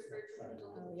make sure virtual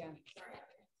people. Oh, yeah. Sorry.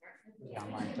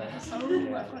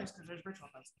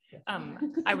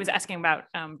 I was asking about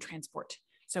transport.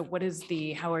 So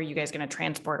how are you guys going to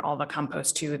transport all the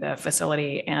compost to the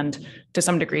facility? And to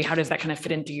some degree, how does that kind of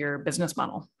fit into your business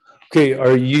model? Okay,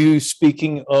 are you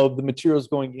speaking of the materials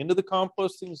going into the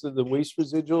composting, so the waste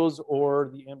residuals,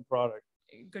 or the end product?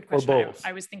 Good question. Or both?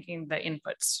 I was thinking the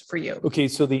inputs for you. Okay,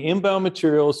 so the inbound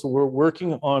materials, so we're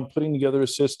working on putting together a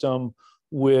system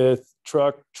with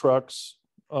trucks,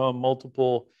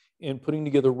 multiple, and putting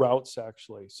together routes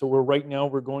actually. So right now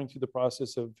we're going through the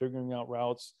process of figuring out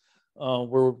routes.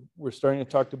 We're starting to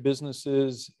talk to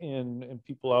businesses and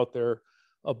people out there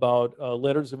about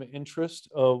letters of interest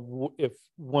of if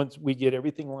once we get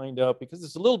everything lined up, because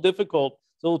it's a little difficult,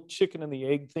 it's a little chicken and the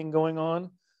egg thing going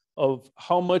on of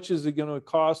how much is it going to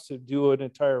cost to do an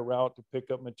entire route to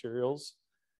pick up materials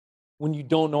when you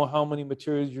don't know how many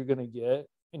materials you're going to get,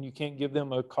 and you can't give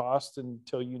them a cost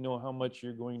until you know how much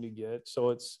you're going to get. So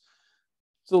it's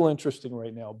a little interesting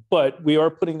right now, but we are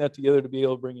putting that together to be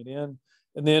able to bring it in.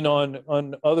 And then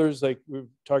on others, like we're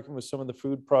talking with some of the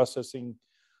food processing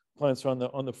plants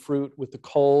on the fruit with the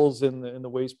culls and the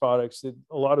waste products, that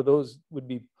a lot of those would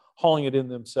be hauling it in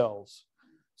themselves.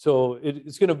 So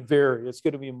it's going to vary. It's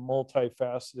going to be a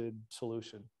multifaceted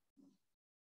solution.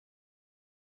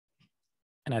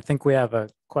 And I think we have a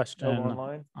question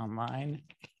online.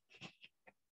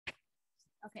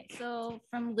 Okay, so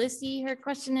from Lissy, her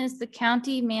question is, the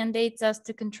county mandates us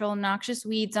to control noxious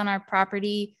weeds on our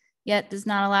property, yet does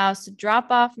not allow us to drop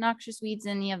off noxious weeds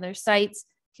in any of their sites.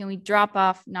 Can we drop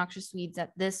off noxious weeds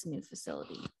at this new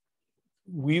facility?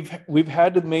 We've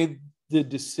had to make the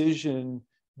decision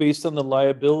based on the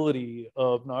liability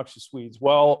of noxious weeds.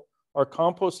 While our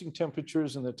composting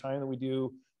temperatures and the time that we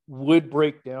do would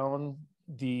break down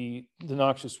the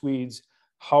noxious weeds.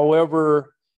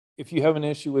 However, if you have an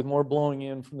issue with more blowing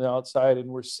in from the outside and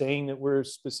we're saying that we're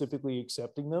specifically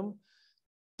accepting them,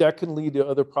 that can lead to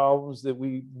other problems that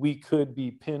we could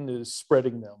be pinned as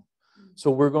spreading them. So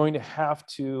we're going to have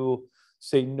to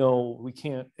say, no, we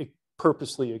can't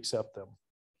purposely accept them,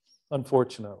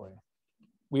 unfortunately.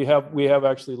 We have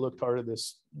actually looked hard at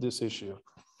this issue.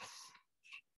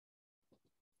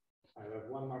 I have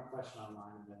one more question online.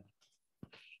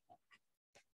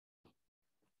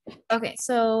 Okay,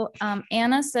 so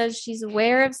Anna says she's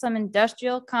aware of some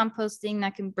industrial composting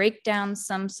that can break down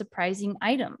some surprising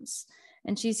items.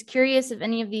 And she's curious if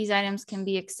any of these items can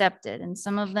be accepted. And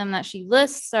some of them that she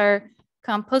lists are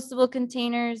compostable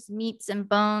containers, meats and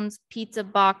bones, pizza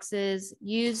boxes,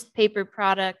 used paper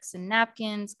products and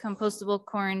napkins, compostable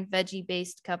corn,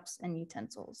 veggie-based cups and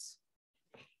utensils.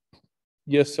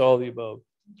 Yes, all the above.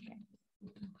 Okay.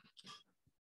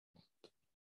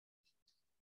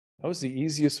 That was the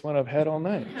easiest one I've had all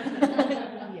night.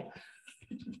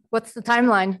 What's the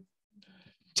timeline?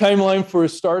 Timeline for a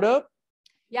startup?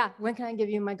 Yeah, when can I give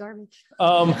you my garbage?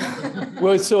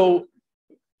 Well, so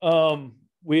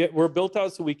we're built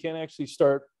out so we can actually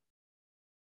start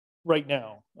right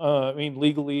now. I mean,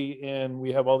 legally, and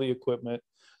we have all the equipment.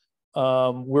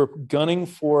 We're gunning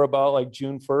for about like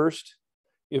June 1st,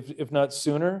 if not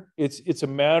sooner. It's a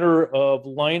matter of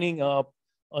lining up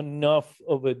enough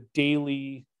of a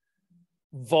daily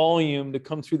volume to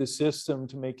come through the system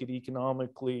to make it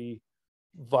economically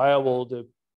viable to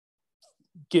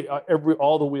get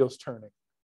all the wheels turning.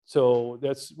 So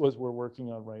that's what we're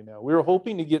working on right now. We were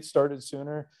hoping to get started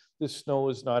sooner. The snow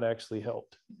has not actually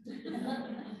helped.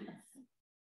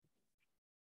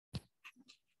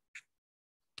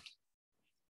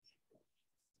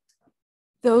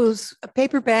 Those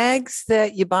paper bags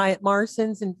that you buy at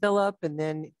Marson's and fill up, and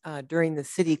then during the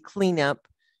city cleanup,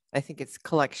 I think it's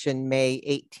collection May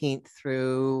 18th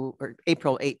through, or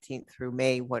April 18th through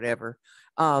May, whatever.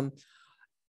 The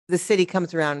city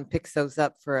comes around and picks those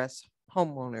up for us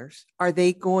homeowners. Are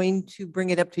they going to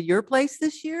bring it up to your place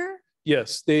this year?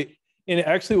 Yes, and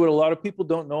actually what a lot of people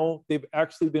don't know, they've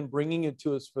actually been bringing it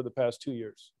to us for the past 2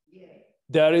 years.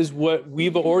 That is what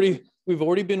we've already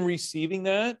been receiving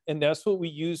that. And that's what we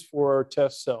use for our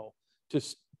test cell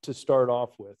to start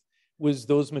off with, was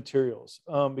those materials.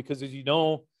 Because as you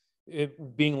know,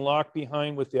 it being locked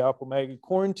behind with the Apple Maggie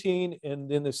quarantine, and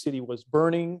then the city was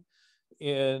burning,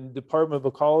 and Department of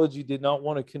Ecology did not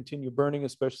want to continue burning,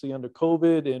 especially under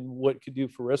COVID and what it could do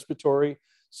for respiratory.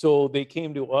 So they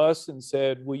came to us and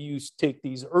said, will you take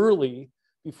these early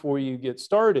before you get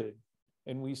started?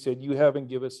 And we said, you haven't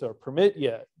given us our permit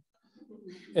yet.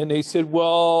 And they said,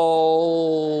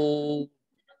 well,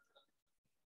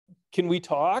 can we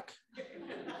talk?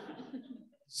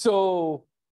 So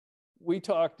we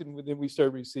talked, and then we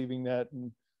started receiving that,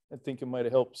 and I think it might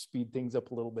have helped speed things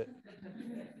up a little bit.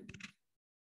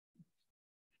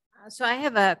 So I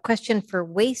have a question for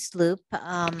Waste Loop.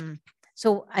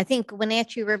 So I think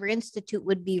Wenatchee River Institute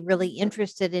would be really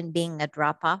interested in being a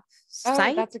drop-off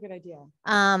site. Oh, that's a good idea.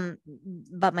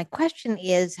 But my question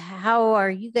is, how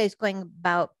are you guys going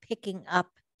about picking up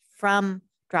from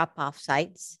drop-off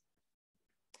sites?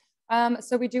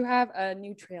 So we do have a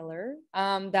new trailer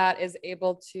that is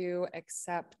able to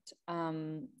accept,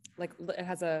 like it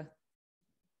has a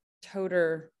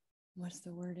toter, what's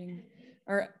the wording?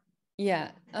 Or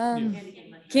yeah,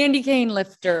 candy cane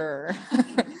lifter.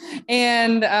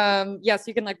 And yes,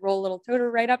 you can like roll a little toter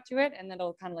right up to it, and then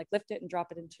it'll kind of like lift it and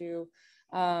drop it into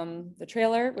the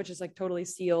trailer, which is like totally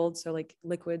sealed, so like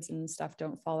liquids and stuff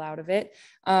don't fall out of it.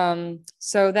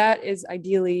 So that is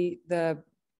ideally the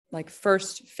like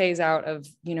first phase out of,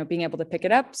 you know, being able to pick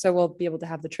it up. So we'll be able to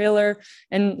have the trailer,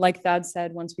 and like Thad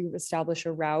said, once we establish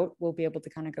a route, we'll be able to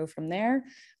kind of go from there.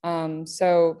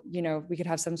 So, you know, we could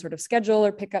have some sort of schedule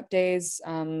or pickup days.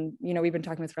 You know, we've been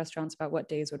talking with restaurants about what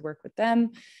days would work with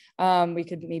them. We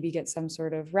could maybe get some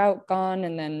sort of route gone,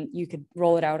 and then you could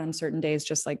roll it out on certain days,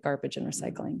 just like garbage and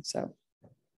recycling. So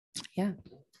yeah.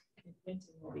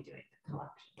 We'll be doing the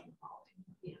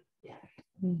collection. Yeah.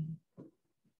 Mm-hmm.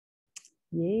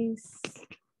 Yes.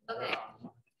 Okay.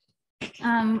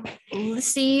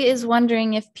 Lucy is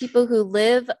wondering if people who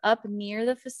live up near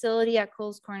the facility at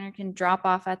Cole's Corner can drop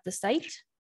off at the site.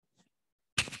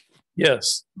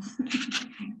 Yes.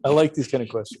 I like these kind of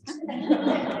questions.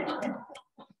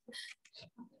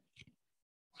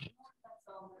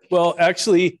 Well,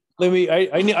 actually,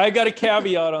 I got a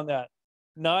caveat on that.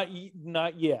 Not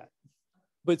yet,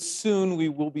 but soon we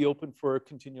will be open for a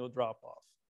continual drop off.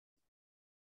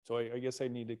 So I guess I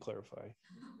need to clarify.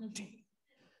 Is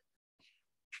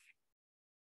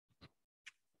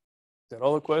that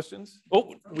all the questions?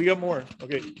 Oh, we got more.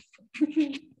 Okay.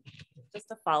 Just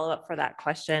a follow-up for that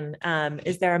question.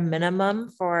 Is there a minimum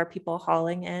for people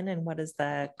hauling in, and what is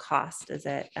the cost? Is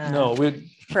it No,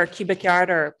 per cubic yard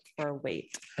or for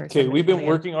weight? Okay, we've been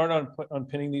working hard on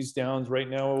pinning these down right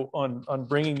now. On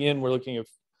bringing in, we're looking at,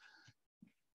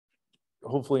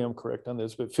 hopefully I'm correct on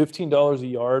this, but $15 a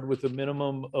yard with a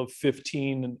minimum of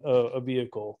 15 a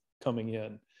vehicle coming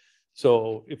in.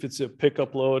 So if it's a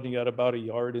pickup load and you got about a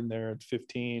yard in there at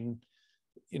 15,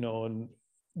 you know, and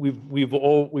we've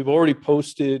already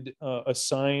posted a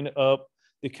sign up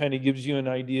that kind of gives you an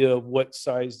idea of what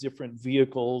size different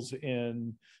vehicles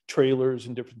and trailers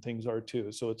and different things are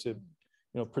too. So it's a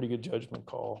pretty good judgment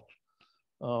call.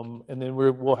 And then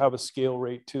we'll have a scale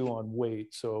rate too on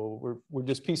weight. So we're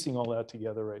just piecing all that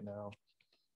together right now.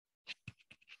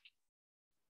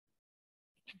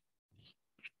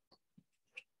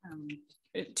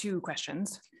 Two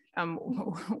questions.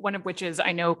 One of which is,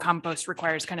 I know compost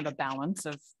requires kind of a balance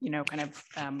of,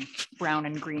 brown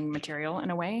and green material in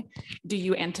a way. Do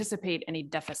you anticipate any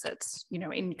deficits,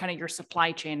 in kind of your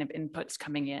supply chain of inputs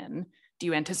coming in? Do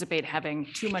you anticipate having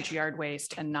too much yard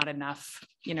waste and not enough,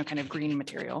 kind of green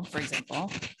material, for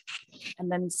example? And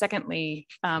then secondly,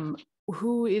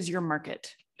 who is your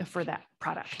market for that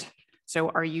product? So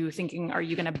are you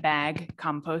going to bag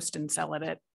compost and sell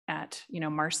it at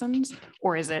Marston's,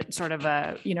 or is it sort of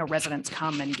a, residents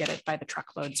come and get it by the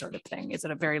truckload sort of thing? Is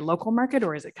it a very local market,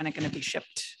 or is it kind of going to be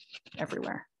shipped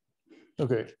everywhere?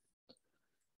 Okay.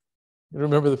 You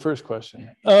remember the first question.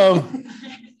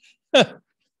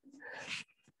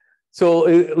 So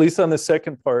at least on the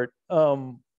second part,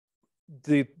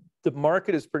 the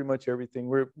market is pretty much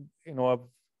everything.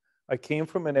 I came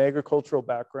from an agricultural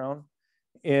background,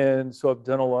 and so I've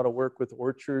done a lot of work with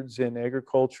orchards and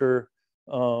agriculture.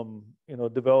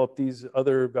 Develop these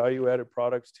other value-added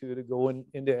products too to go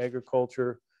into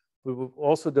agriculture. We've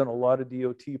also done a lot of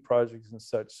DOT projects and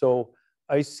such. So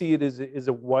I see it as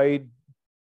a wide,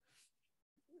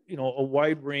 a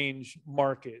wide range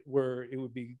market where it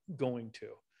would be going to.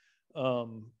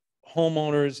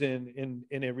 Homeowners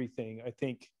and everything. I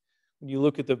think when you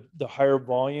look at the higher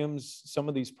volumes, some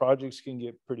of these projects can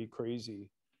get pretty crazy.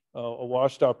 A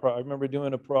washed-out I remember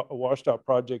doing a washed-out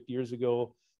project years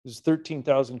ago. It was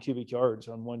 13,000 cubic yards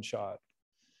on one shot.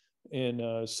 And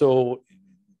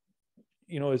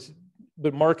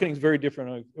but marketing is very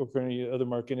different from any other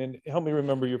marketing. And help me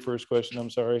remember your first question.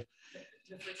 I'm sorry.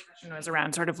 The first question was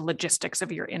around sort of logistics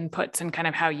of your inputs and kind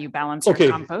of how you balance your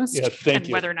compost. Yeah, thank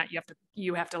you. Whether or not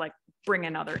you have to like bring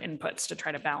in other inputs to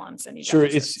try to balance any Sure,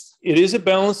 deficits. it is a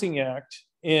balancing act.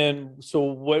 And so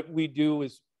what we do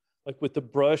is, like with the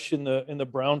brush in the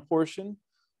brown portion,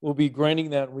 we'll be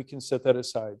grinding that and we can set that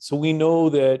aside. So we know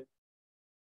that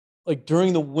like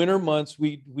during the winter months,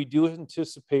 we do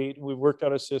anticipate, and we've worked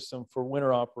out a system for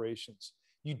winter operations.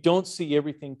 You don't see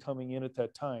everything coming in at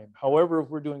that time. However, if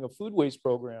we're doing a food waste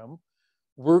program,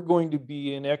 we're going to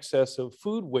be in excess of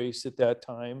food waste at that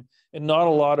time and not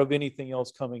a lot of anything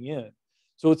else coming in.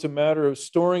 So it's a matter of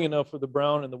storing enough of the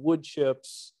brown and the wood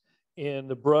chips and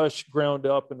the brush ground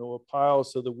up into a pile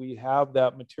so that we have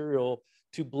that material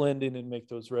to blend in and make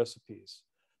those recipes.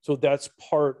 So that's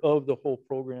part of the whole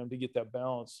program, to get that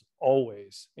balance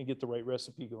always and get the right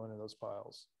recipe going in those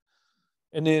piles.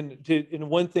 And then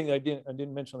one thing I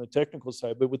didn't mention on the technical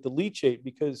side, but with the leachate,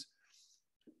 because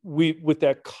with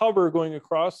that cover going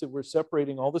across it, we're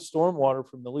separating all the stormwater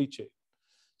from the leachate.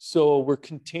 So we're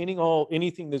containing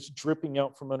anything that's dripping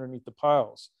out from underneath the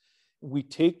piles. We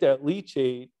take that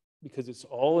leachate, because it's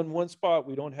all in one spot,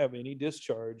 we don't have any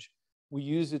discharge. We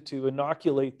use it to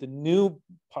inoculate the new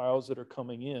piles that are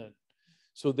coming in.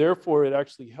 So therefore, it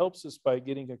actually helps us by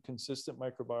getting a consistent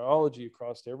microbiology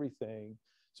across everything.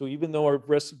 So even though our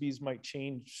recipes might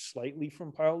change slightly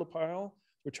from pile to pile,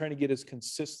 we're trying to get as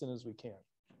consistent as we can.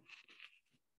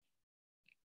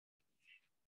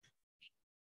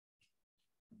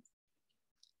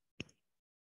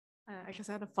 I guess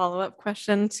I had a follow-up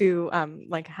question to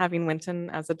like having Winton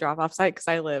as a drop-off site, because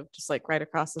I live just like right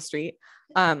across the street.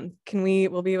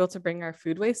 We'll be able to bring our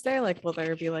food waste there? Like, will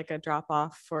there be like a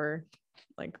drop-off for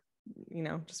like,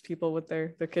 just people with their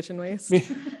kitchen waste? Wait,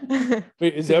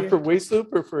 is that for Waste Loop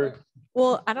or for?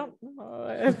 Well, I don't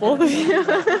know. Both of you.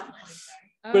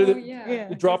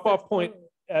 The drop-off point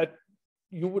at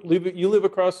you live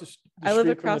across the street. I live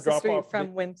across the street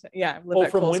from Winton. Yeah, I live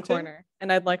at from Cole's Winton? Corner,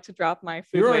 and I'd like to drop my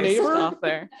food You're waste a neighbor? off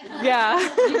there.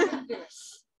 Yeah.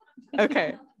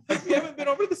 Okay. You haven't been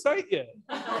over to the site yet.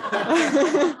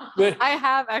 I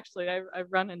have actually. I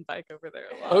run and bike over there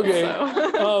a lot. Okay.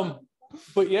 So.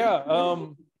 But yeah,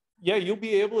 you'll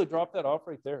be able to drop that off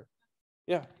right there.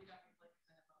 Yeah.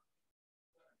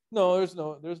 No, there's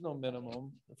no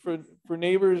minimum. For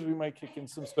neighbors, we might kick in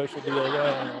some special deal. I don't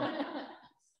know.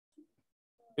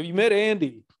 Have you met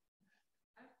Andy?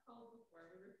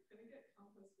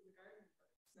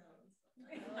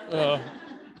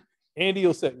 Andy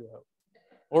will set you up,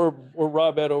 or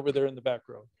Robette over there in the back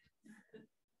row.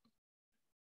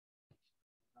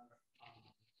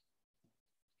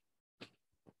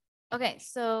 Okay,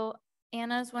 so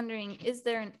Anna's wondering, is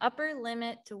there an upper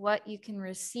limit to what you can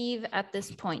receive at this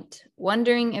point?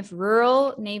 Wondering if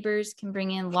rural neighbors can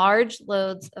bring in large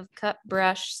loads of cut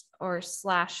brush or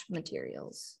slash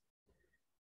materials.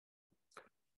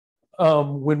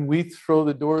 When we throw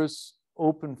the doors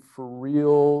open for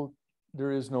real,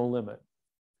 there is no limit.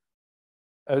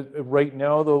 Right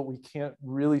now, though, we can't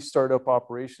really start up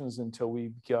operations until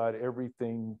we've got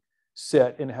everything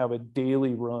set and have a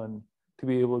daily run to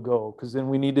be able to go. Because then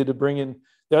we needed to bring in,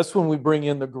 that's when we bring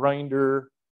in the grinder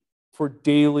for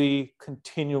daily,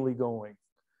 continually going.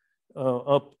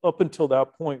 Up until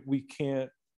that point, we can't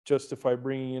justify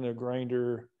bringing in a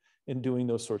grinder and doing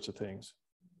those sorts of things.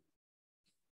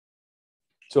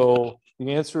 So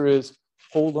the answer is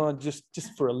hold on just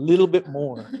for a little bit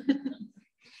more.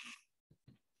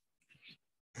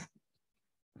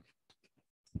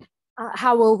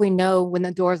 How will we know when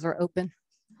the doors are open?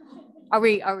 Are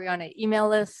we on an email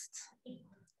list?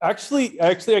 Actually,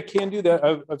 I can do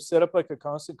that. I've set up like a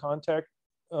constant contact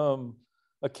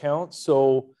account.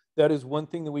 So that is one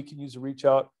thing that we can use to reach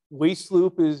out. Waste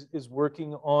Loop is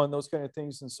working on those kind of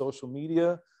things in social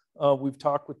media. We've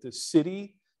talked with the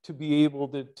city to be able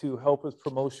to help with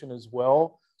promotion as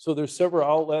well. So there's several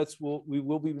outlets. We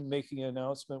will be making an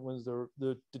announcement when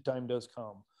the time does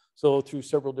come. So through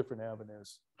several different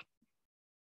avenues.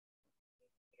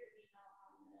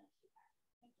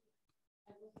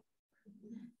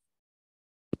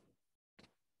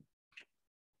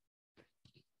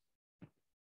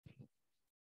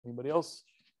 Anybody else?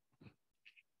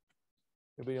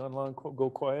 Anybody online go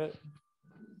quiet?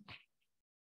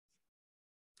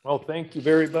 Well, thank you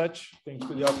very much. Thanks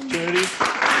for the opportunity.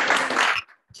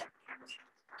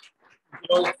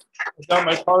 I've got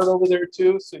my card over there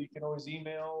too, so you can always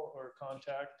email or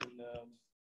contact, and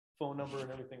phone number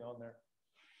and everything on there.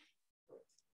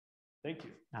 Thank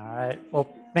you. All right. Well,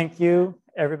 thank you,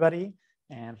 everybody.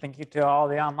 And thank you to all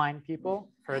the online people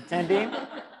for attending.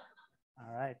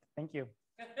 All right. Thank you.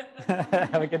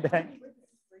 Have a good day.